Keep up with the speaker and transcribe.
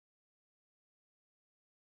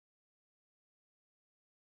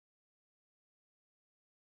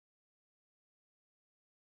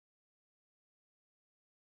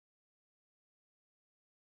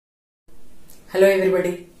Hello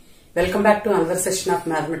everybody, welcome back to another session of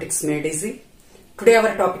Mathematics Made Easy. Today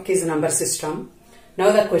our topic is number system.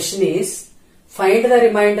 Now the question is, find the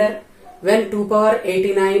remainder when 2 power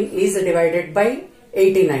 89 is divided by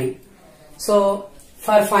 89. So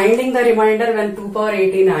for finding the remainder when 2 power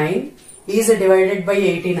 89 is divided by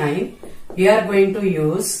 89, we are going to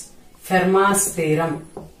use Fermat's theorem.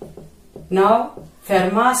 Now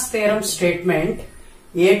Fermat's theorem statement,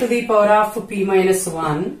 a to the power of p minus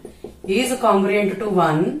 1 is congruent to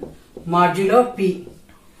 1 modulo p.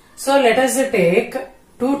 So let us take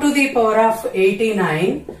 2 to the power of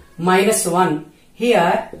 89 minus 1.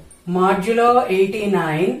 Here modulo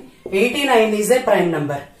 89, 89 is a prime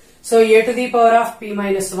number. So a to the power of p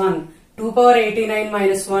minus 1, 2 power 89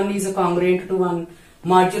 minus 1 is congruent to 1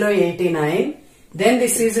 modulo 89. Then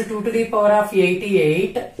this is 2 to the power of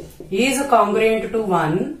 88 is congruent to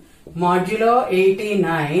 1 modulo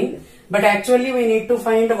 89. But actually we need to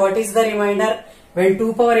find what is the remainder when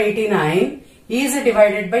 2 power 89 is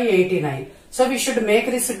divided by 89. So we should make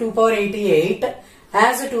this 2 power 88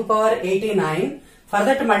 as 2 power 89. For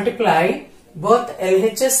that multiply both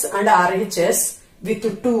LHS and RHS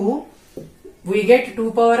with 2. We get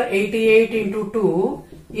 2 power 88 into 2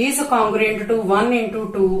 is congruent to 1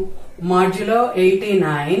 into 2 modulo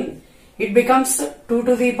 89. It becomes 2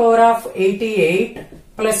 to the power of 88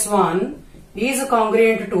 plus 1 is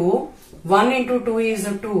congruent to 1 into 2 is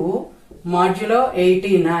 2 modulo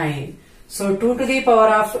 89. So 2 to the power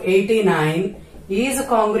of 89 is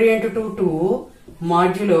congruent to 2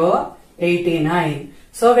 modulo 89.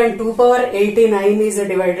 So when 2 power 89 is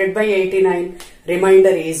divided by 89, remainder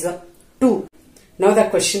is 2. Now the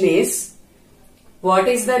question is, what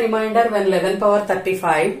is the remainder when 11 power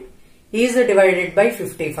 35 is divided by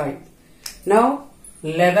 55? Now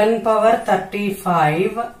 11 power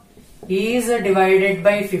 35 is divided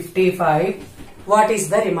by 55. What is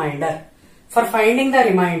the remainder? For finding the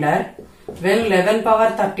remainder, when 11 power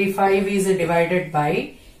 35 is divided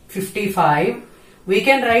by 55, we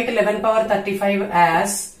can write 11 power 35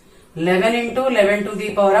 as 11 into 11 to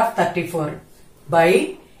the power of 34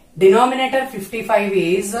 by denominator 55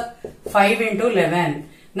 is 5 into 11.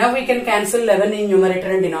 Now we can cancel 11 in numerator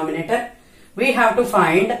and denominator. We have to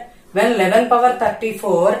find when 11 power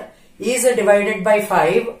 34 is divided by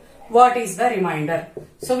 5, what is the remainder?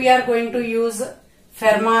 So we are going to use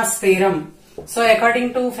Fermat's theorem. So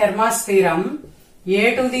according to Fermat's theorem,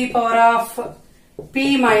 a to the power of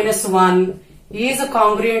p minus 1 is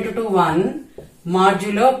congruent to 1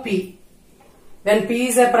 modulo p. When p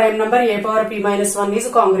is a prime number, a power p minus 1 is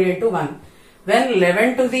congruent to 1. When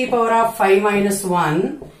 11 to the power of 5 minus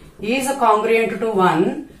 1 is congruent to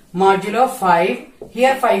 1 modulo 5,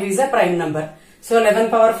 here 5 is a prime number. So 11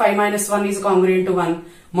 power 5 minus 1 is congruent to 1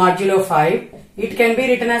 modulo 5. It can be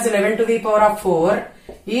written as 11 to the power of 4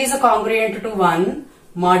 is congruent to 1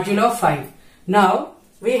 modulo 5. Now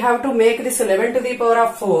we have to make this 11 to the power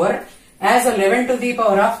of 4 as 11 to the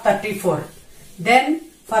power of 34. Then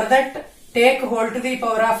for that take whole to the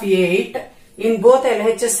power of 8 in both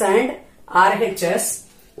LHS and RHS.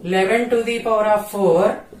 11 to the power of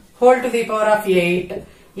 4 whole to the power of 8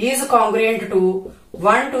 is congruent to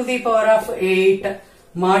 1 to the power of 8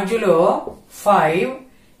 modulo 5.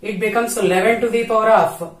 It becomes 11 to the power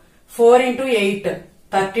of 4 into 8,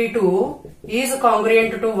 32 is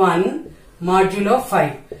congruent to 1 modulo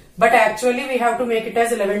 5. But actually we have to make it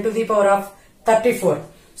as 11 to the power of 34.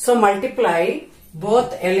 So multiply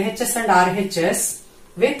both LHS and RHS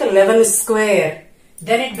with 11 square.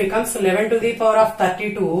 Then it becomes 11 to the power of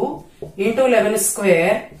 32 into 11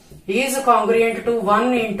 square is congruent to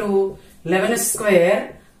 1 into 11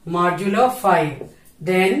 square modulo 5.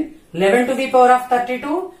 Then 11 to the power of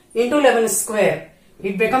 32 into 11 square.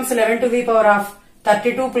 It becomes 11 to the power of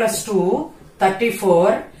 32 plus 2,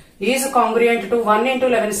 34 is congruent to 1 into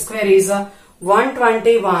 11 square is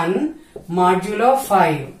 121 modulo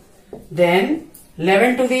 5. Then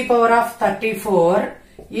 11 to the power of 34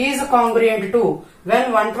 is congruent to,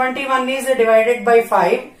 when 121 is divided by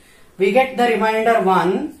 5, we get the remainder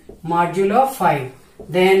 1 modulo 5.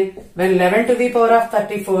 Then when 11 to the power of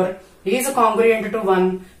 34 is congruent to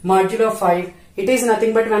 1 modulo 5, it is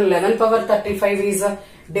nothing but when 11 power 35 is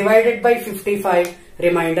divided by 55,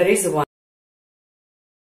 remainder is 1.